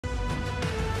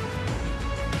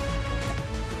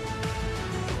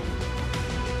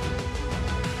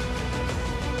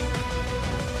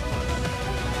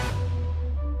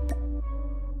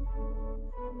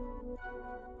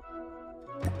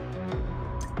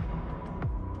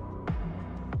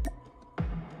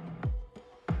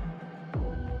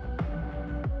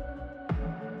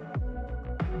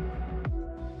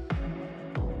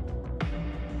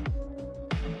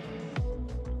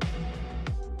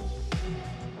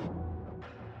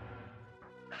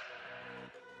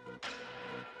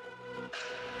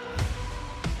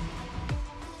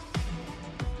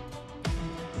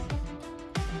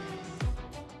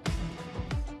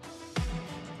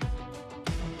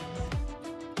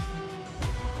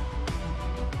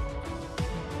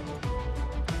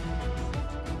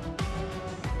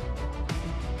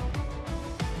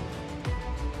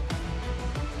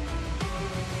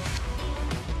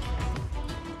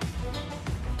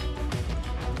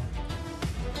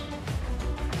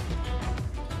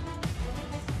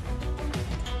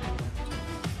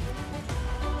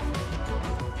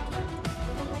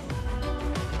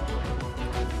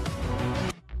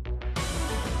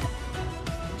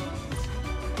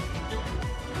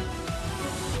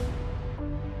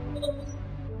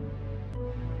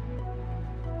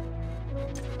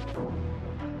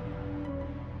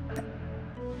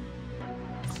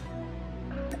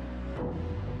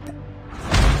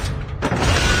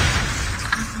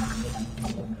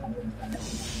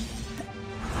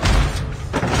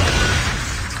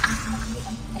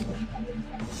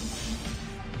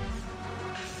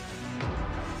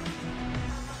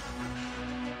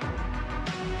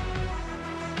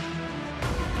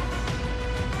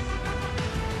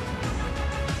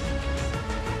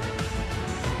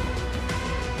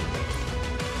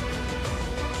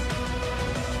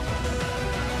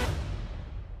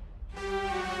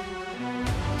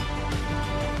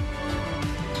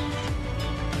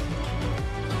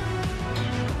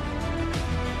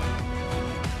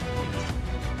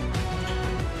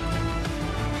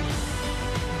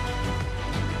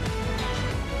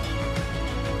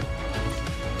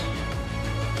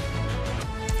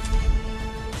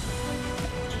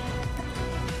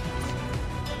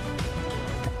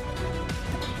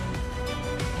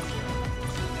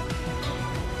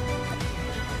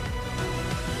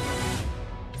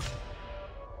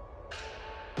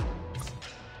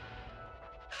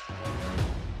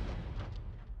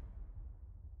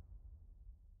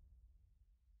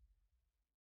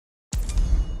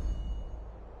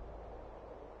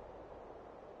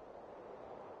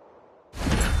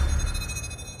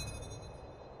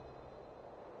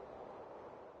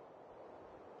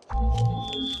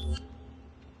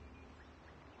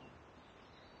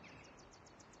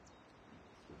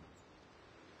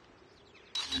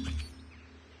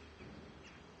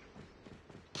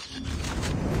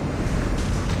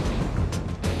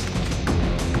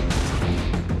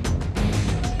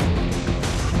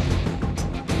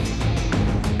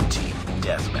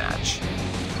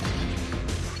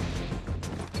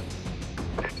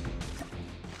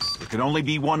Can only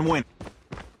be one win.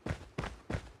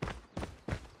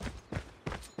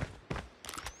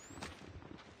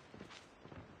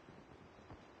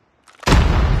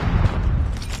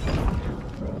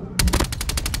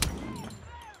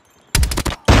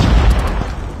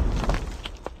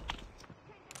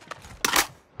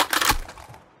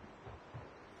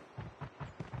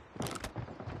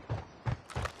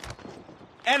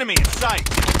 Enemy in sight!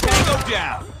 Tango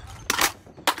down!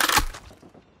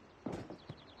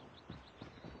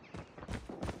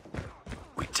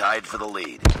 We tied for the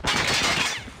lead.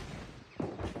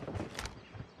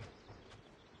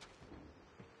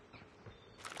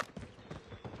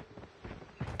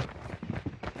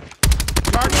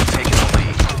 Target taking the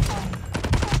lead.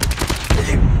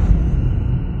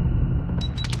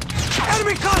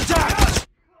 Enemy contact!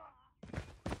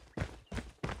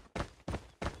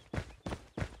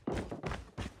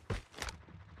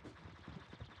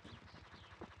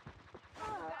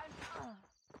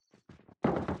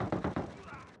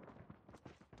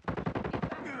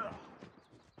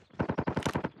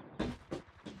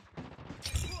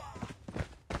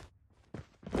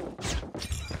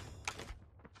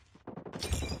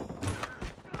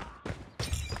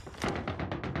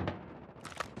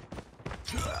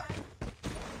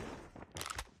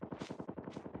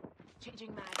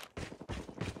 Changing mag.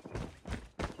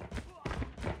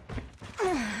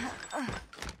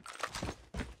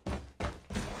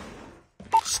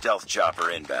 Stealth chopper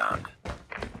inbound.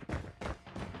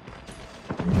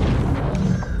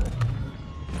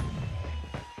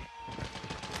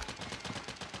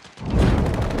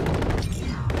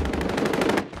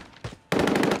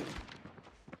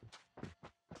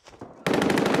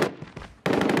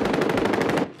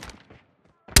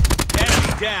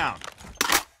 Enemy down!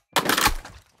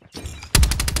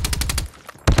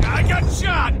 I got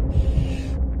shot!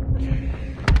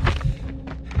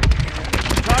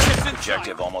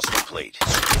 Objective almost complete.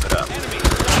 Keep it up. Enemy in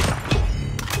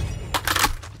sight.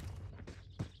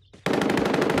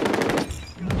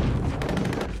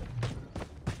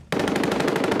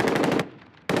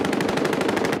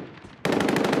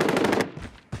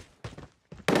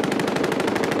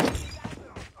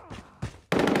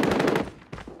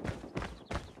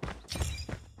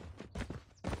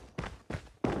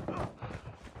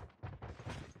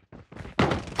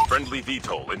 Friendly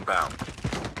VTOL inbound.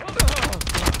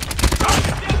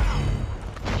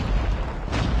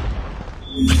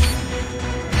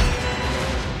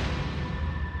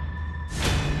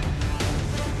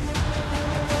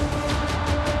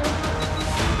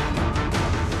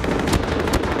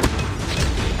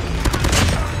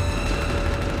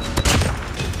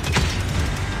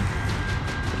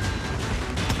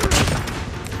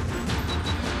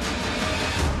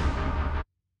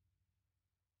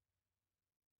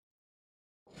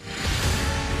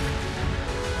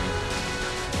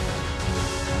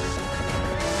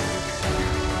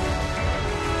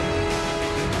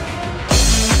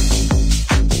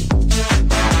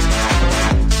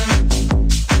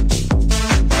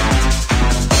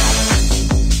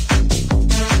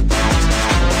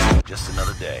 Just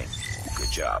another day. Good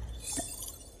job.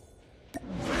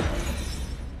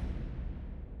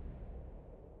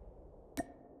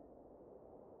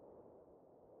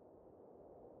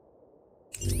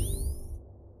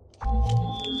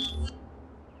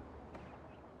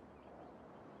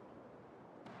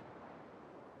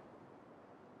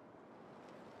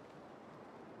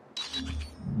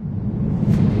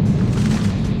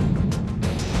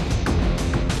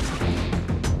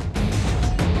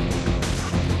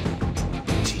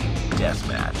 Team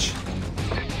deathmatch.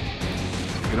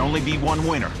 There can only be one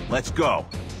winner. Let's go.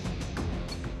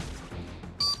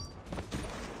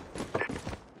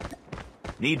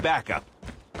 Need backup.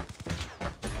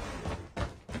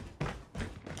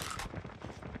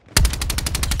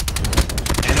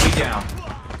 Enemy down.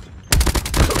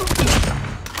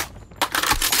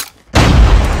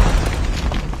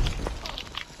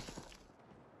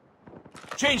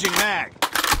 Changing mag.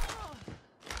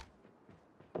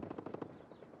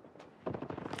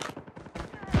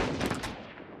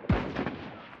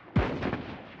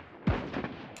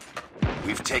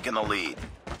 We've taken the lead.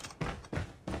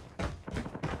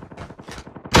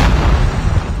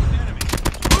 Enemy.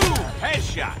 Boom!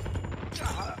 Headshot.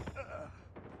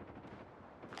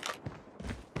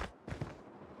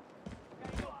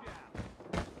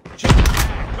 Changing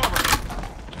mag. Cover me.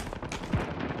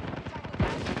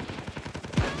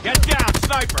 Get down,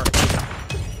 sniper.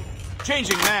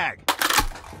 Changing mag.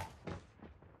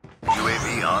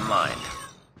 UAV online.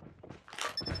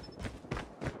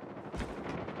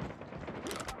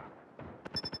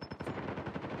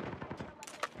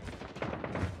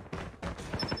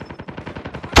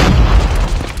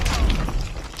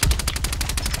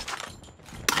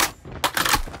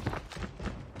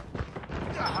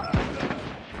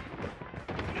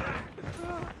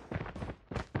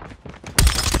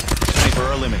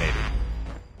 Sniper eliminated.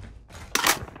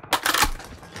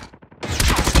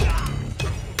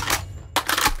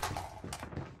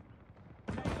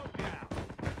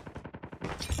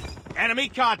 Enemy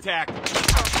contact.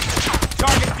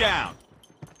 Target down.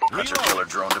 Hunter Reload. killer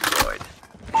drone deployed.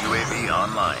 UAV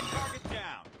online. Target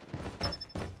down.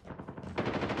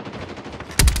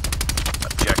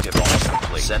 Objective almost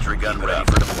complete. Sentry gun ready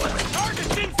for deployment.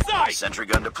 Target's in sight. Sentry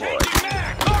gun deployed. Changing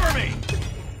mag. Cover me.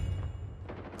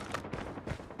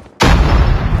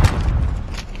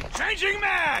 Changing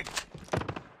mag.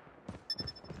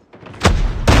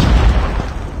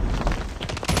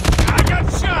 I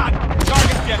got shot.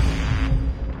 Target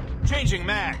dead. Changing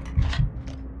mag.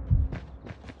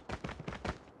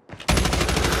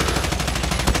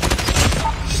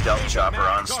 Stealth chopper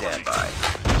on standby.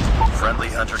 Friendly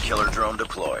hunter killer drone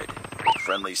deployed.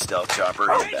 Friendly stealth chopper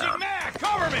Changing inbound. mag.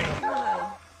 Cover me.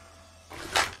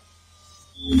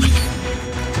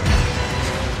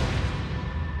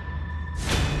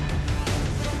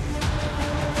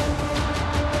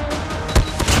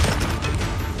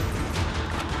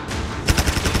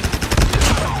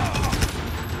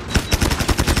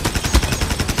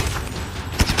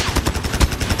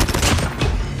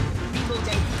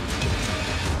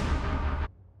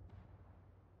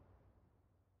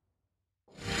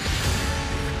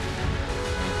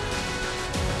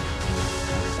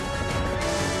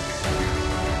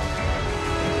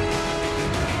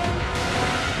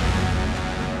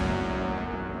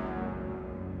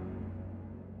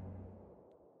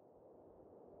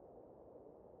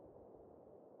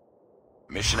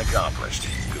 Mission accomplished.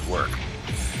 Good work.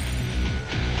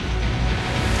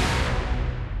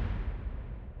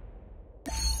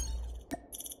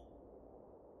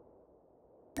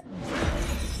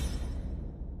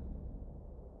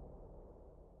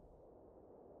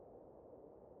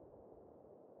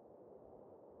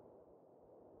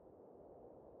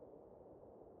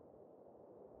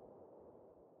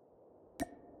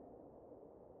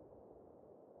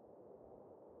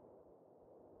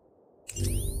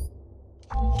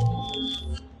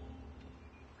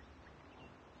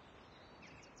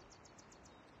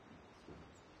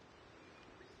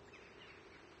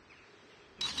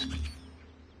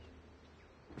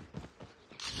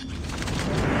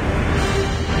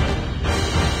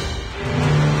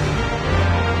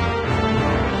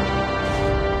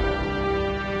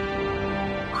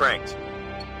 Cranked.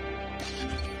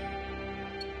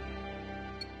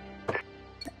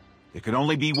 There could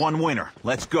only be one winner.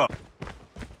 Let's go.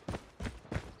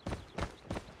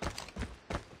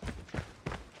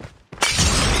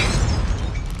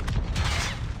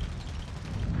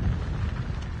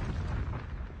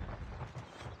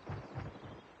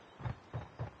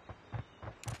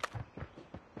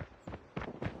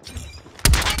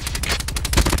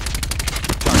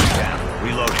 Target down.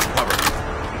 Reloading. Cover.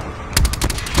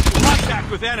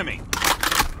 Contact with enemy.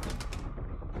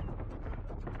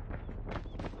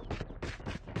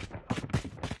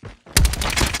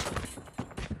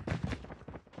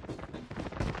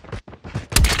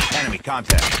 Enemy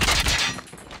contact.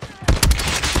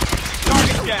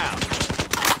 Target down.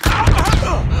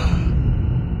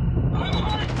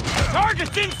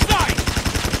 Target's in sight.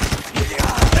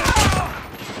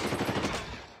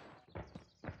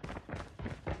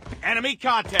 Enemy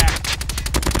contact.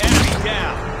 Enemy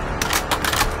down.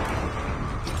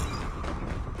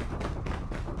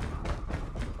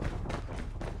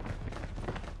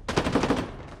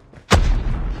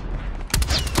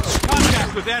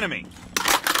 Contact with enemy.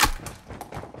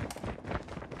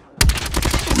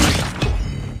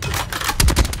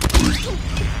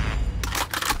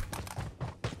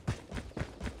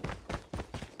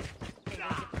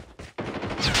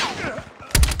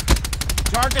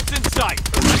 Target's in sight.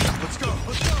 Let's go.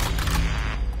 Let's go.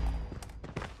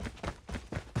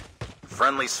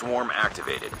 Friendly swarm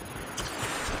activated.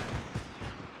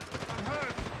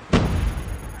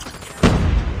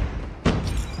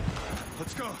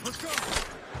 Let's go. Let's go.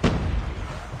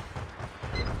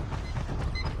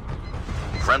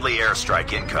 Friendly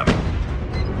airstrike incoming.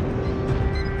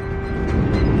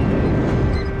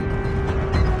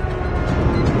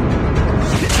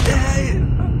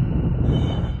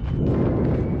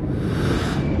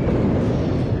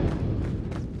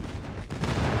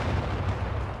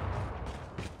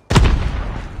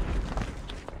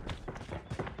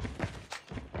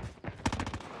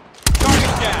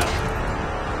 Target down.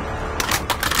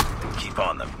 Keep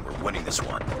on them. We're winning this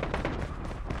one.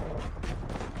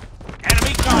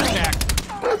 Enemy contact.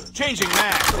 Changing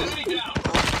mag.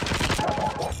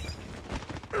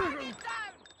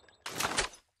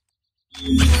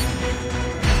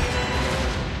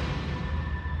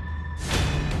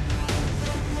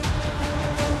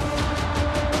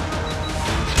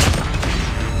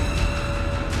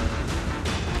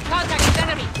 Contact with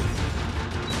enemy.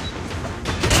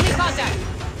 Enemy contact.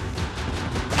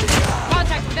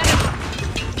 Contact with enemy.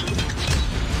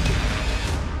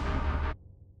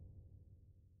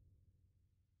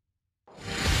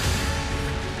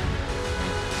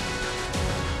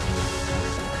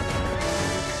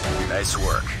 Nice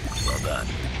work. Well done.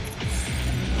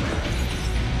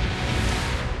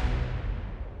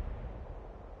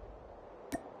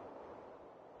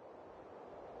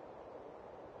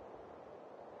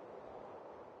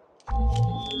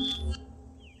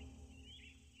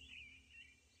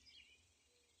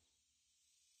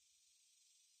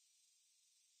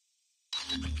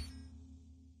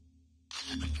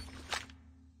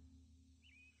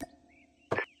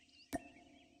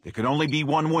 There could only be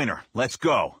one winner. Let's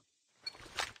go.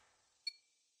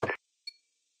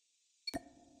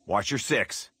 Watch your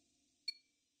six.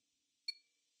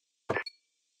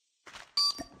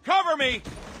 Cover me.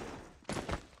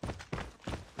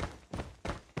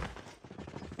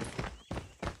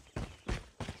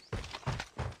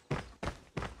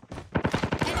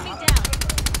 Enemy down.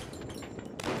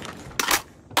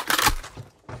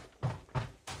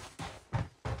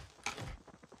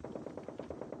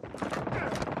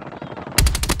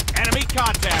 Enemy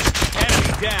contact.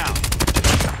 Enemy down.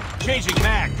 Changing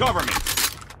mag. Cover me.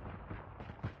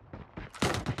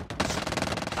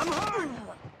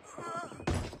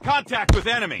 Contact with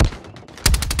enemy.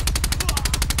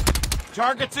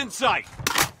 Target's in sight.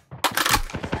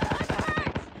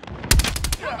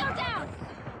 Go down.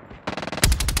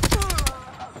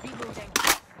 Reloading.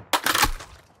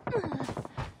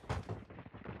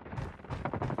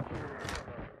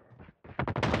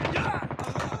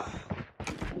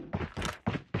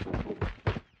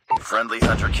 Friendly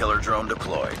hunter-killer drone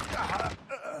deployed.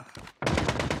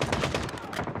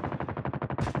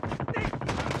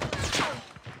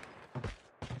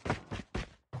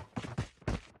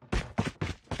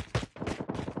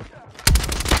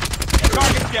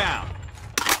 Target down.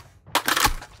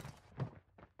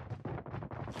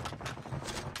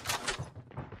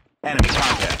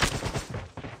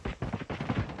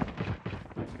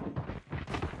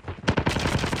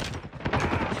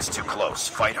 It's too close.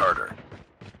 Fight harder.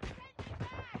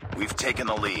 We've taken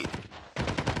the lead.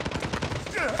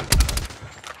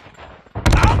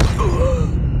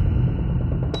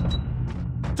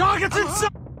 Targets inside!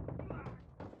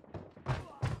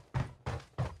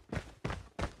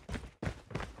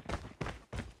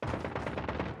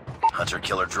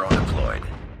 Hunter-killer drone deployed.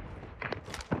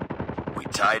 We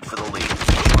tied for the lead.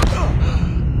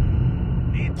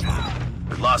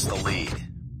 We lost the lead.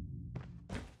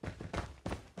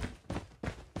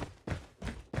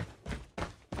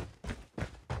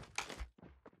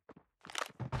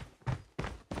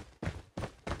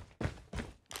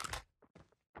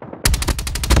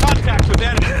 Contact with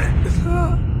enemy!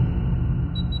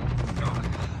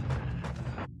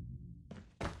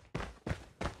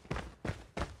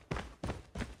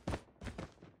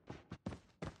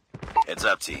 Heads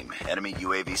up, team. Enemy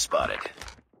UAV spotted.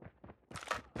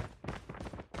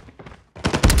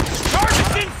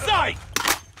 Targets in sight!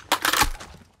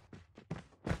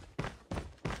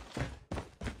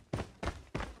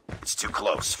 It's too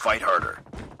close. Fight harder.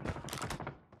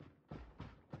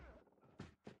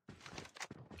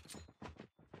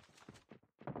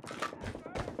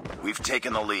 We've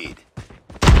taken the lead.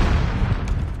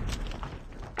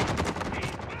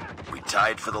 We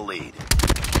tied for the lead.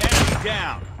 Enemy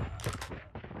down!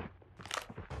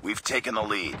 We've taken the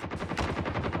lead.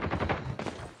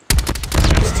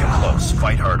 It's too close.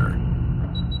 Fight harder.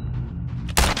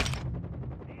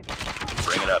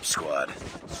 Bring it up, squad.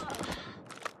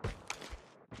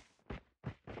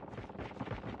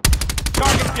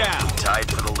 Target down! Tied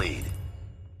for the lead.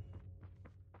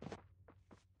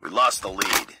 We lost the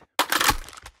lead.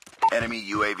 Enemy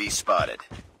UAV spotted.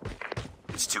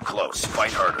 It's too close.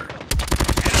 Fight harder.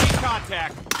 Enemy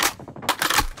contact!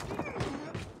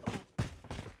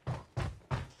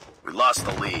 We lost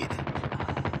the lead.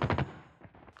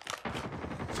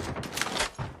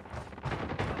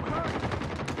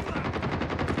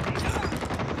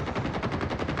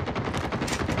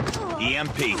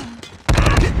 EMP.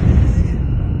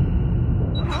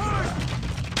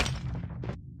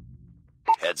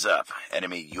 Heads up.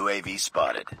 Enemy UAV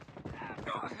spotted.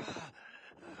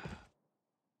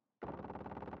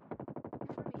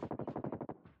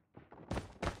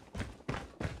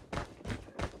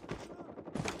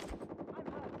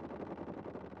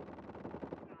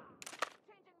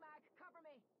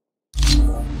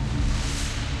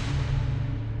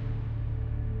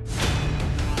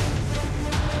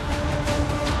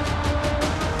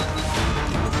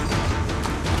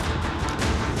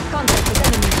 Contact with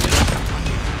enemy.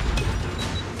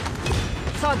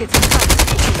 Targets in sight.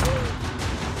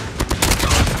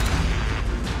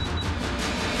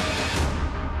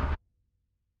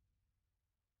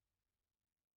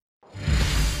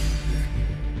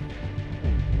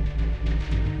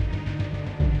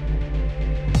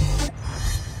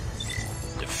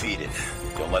 Defeated.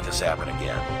 Don't let this happen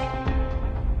again.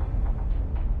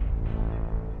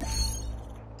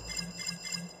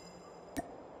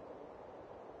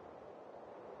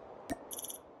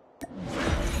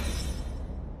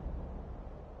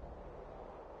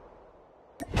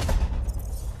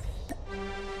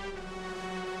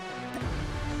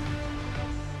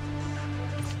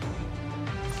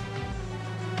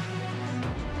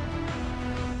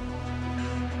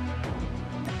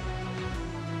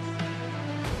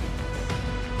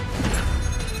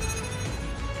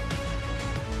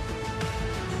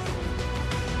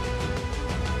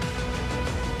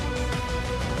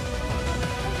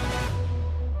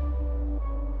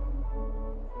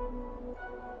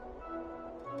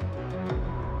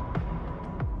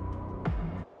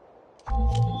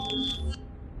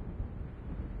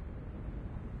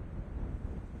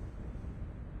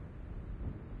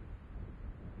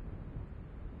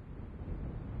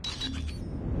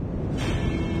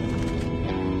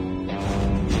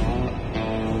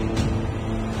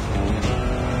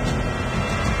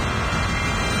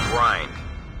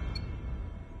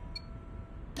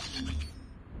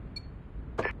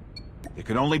 There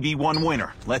can only be one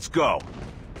winner. Let's go.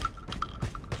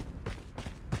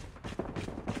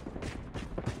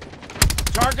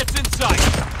 Targets in sight.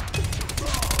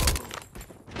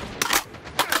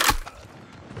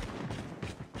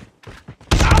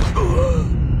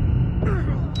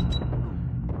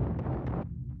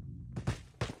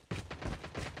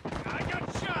 I got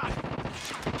shot.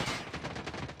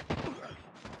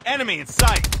 Enemy in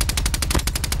sight.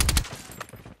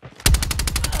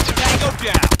 Tango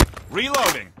down.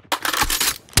 Reloading.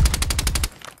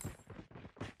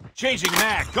 Changing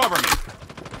mag. Cover me.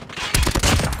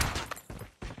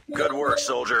 Good work,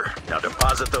 soldier. Now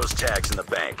deposit those tags in the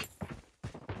bank.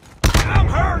 I'm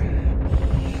hurt.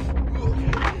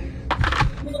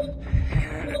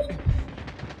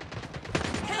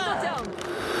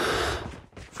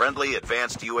 Friendly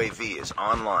advanced UAV is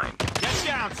online. Get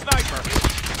down, sniper!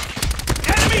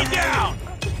 Enemy down!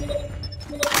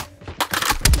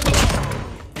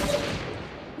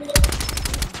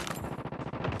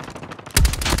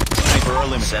 Sniper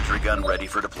eliminated. Sentry gun ready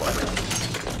for deployment.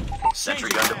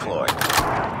 Sentry gun deployed.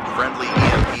 Friendly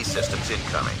EMP systems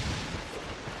incoming.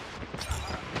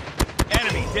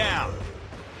 Enemy down!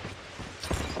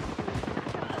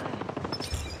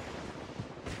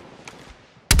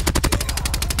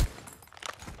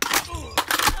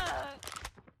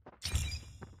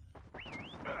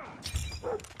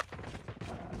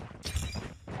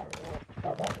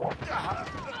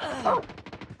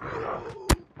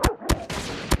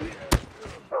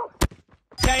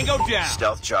 Tango down!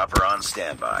 Stealth chopper on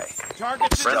standby.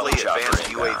 Targets Friendly advanced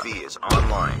UAV is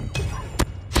online.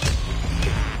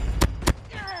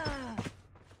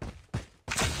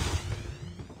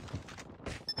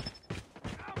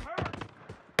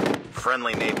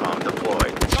 Friendly napalm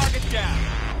deployed. Target down!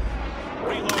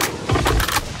 Reloading.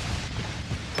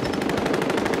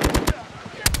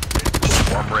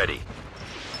 Swarm ready.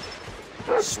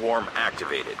 Swarm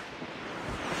activated.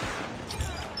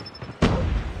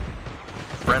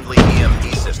 Friendly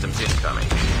EMP systems incoming.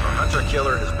 Our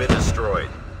hunter-killer has been destroyed.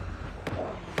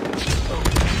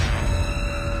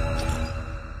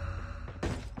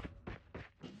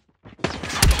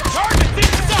 Target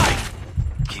in sight!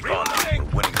 Keep on them.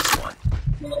 We're winning this one.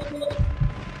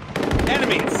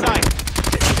 Enemy in sight!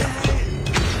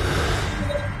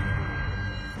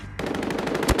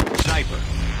 Sniper.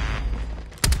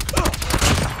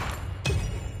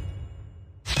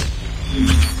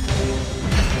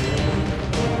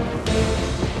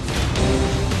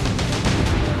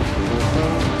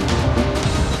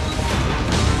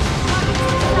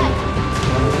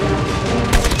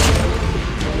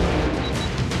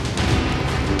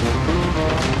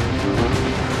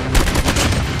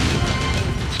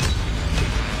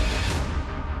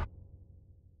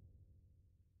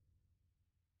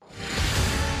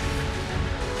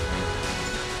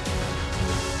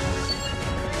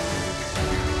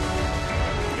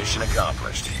 Mission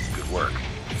accomplished. Good work.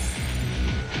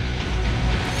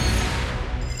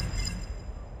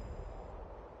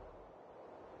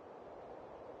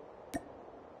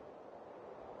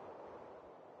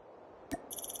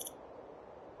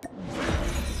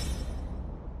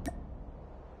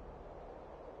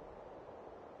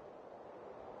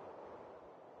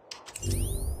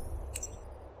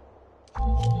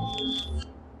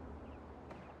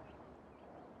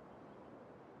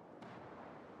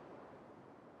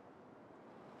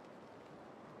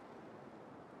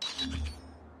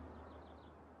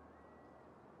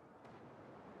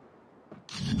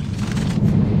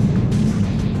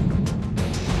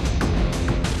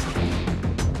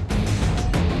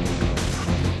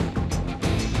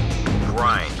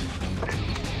 Grind.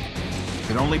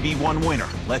 Can only be one winner.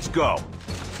 Let's go.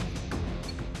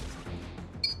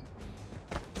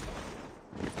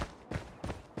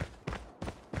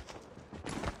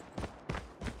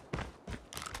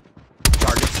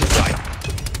 Targets in sight.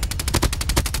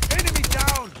 Enemy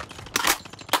down!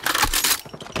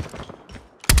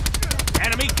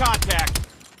 Enemy contact!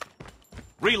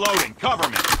 Reloading, cover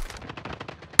me!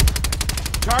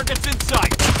 Targets in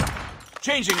sight!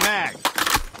 Changing mag!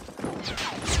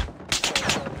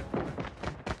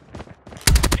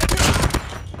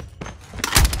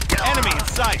 Enemy in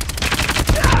sight!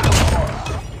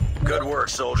 Good work,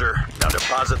 soldier. Now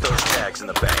deposit those tags in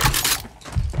the bank.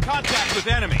 Contact with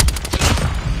enemy!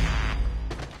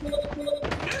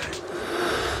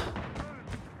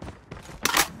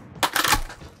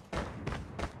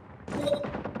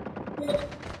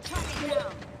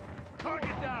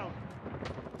 Target down!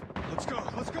 Let's go,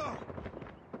 let's go!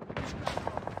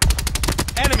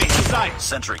 Enemy in sight!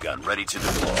 Sentry gun ready to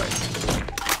deploy.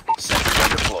 Sentry gun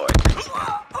deployed.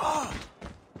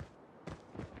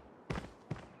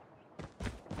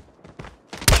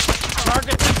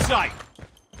 Targets in sight!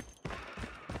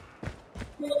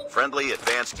 Friendly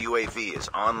advanced UAV is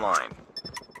online.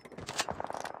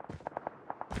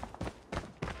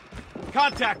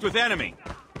 Contact with enemy!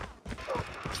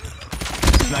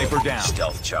 Sniper down.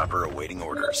 Stealth chopper awaiting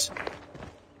orders.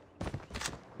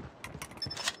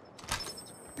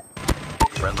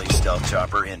 Friendly stealth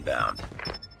chopper inbound.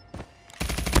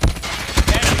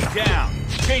 Enemy down!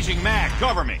 Changing mag,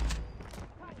 cover me!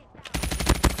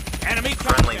 Enemy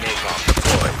Friendly contact! napalm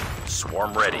deployed.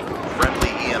 Swarm ready. Friendly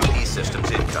EMP systems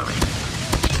incoming.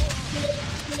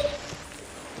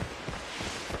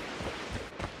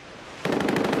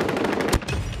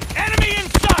 Enemy in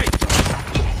sight!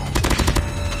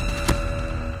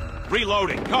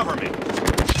 Reloading, cover me!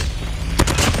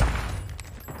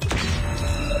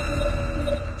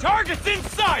 Target's in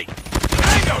sight!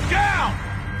 Tango down!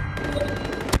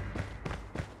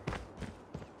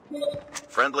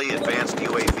 Friendly advanced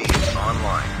UAV is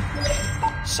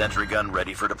online. Sentry gun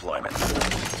ready for deployment.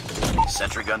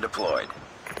 Sentry gun deployed.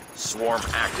 Swarm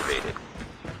activated.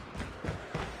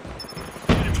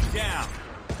 Enemy down!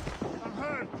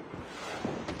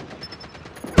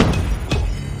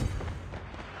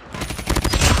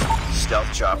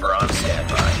 Stealth chopper on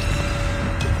standby.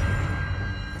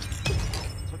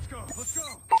 Let's go, let's go!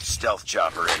 Stealth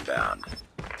chopper inbound.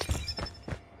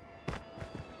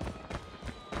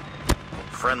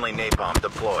 Friendly napalm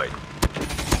deployed.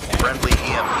 Friendly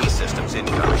EMP systems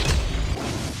incoming.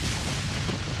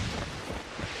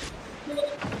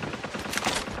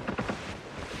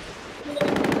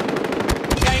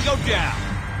 Tango down!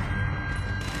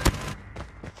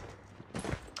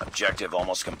 Objective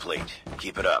almost complete.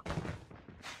 Keep it up.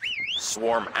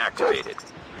 Swarm activated.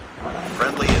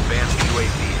 Friendly advanced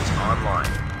UAV is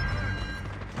online.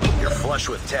 You're flush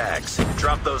with tags.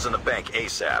 Drop those in the bank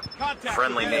ASAP. Contact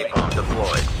Friendly with enemy. napalm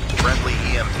deployed. Friendly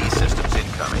EMP systems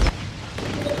incoming.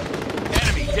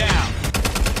 Enemy down!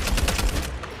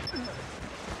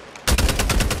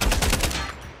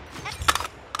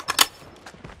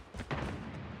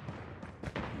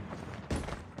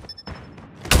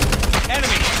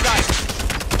 Enemy in sight!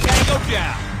 Tango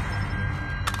down!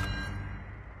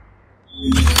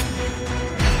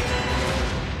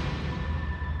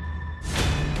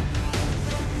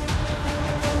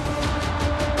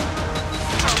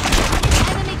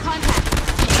 Enemy contact.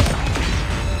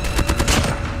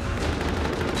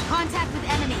 Contact with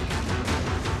enemy.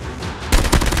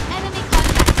 Enemy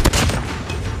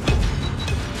contact.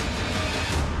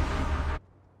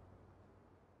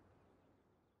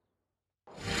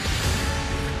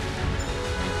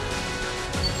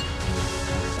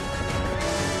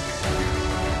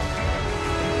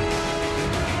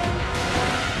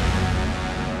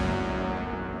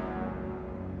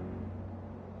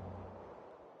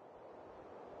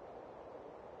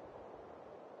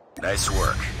 Nice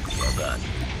work. Well done.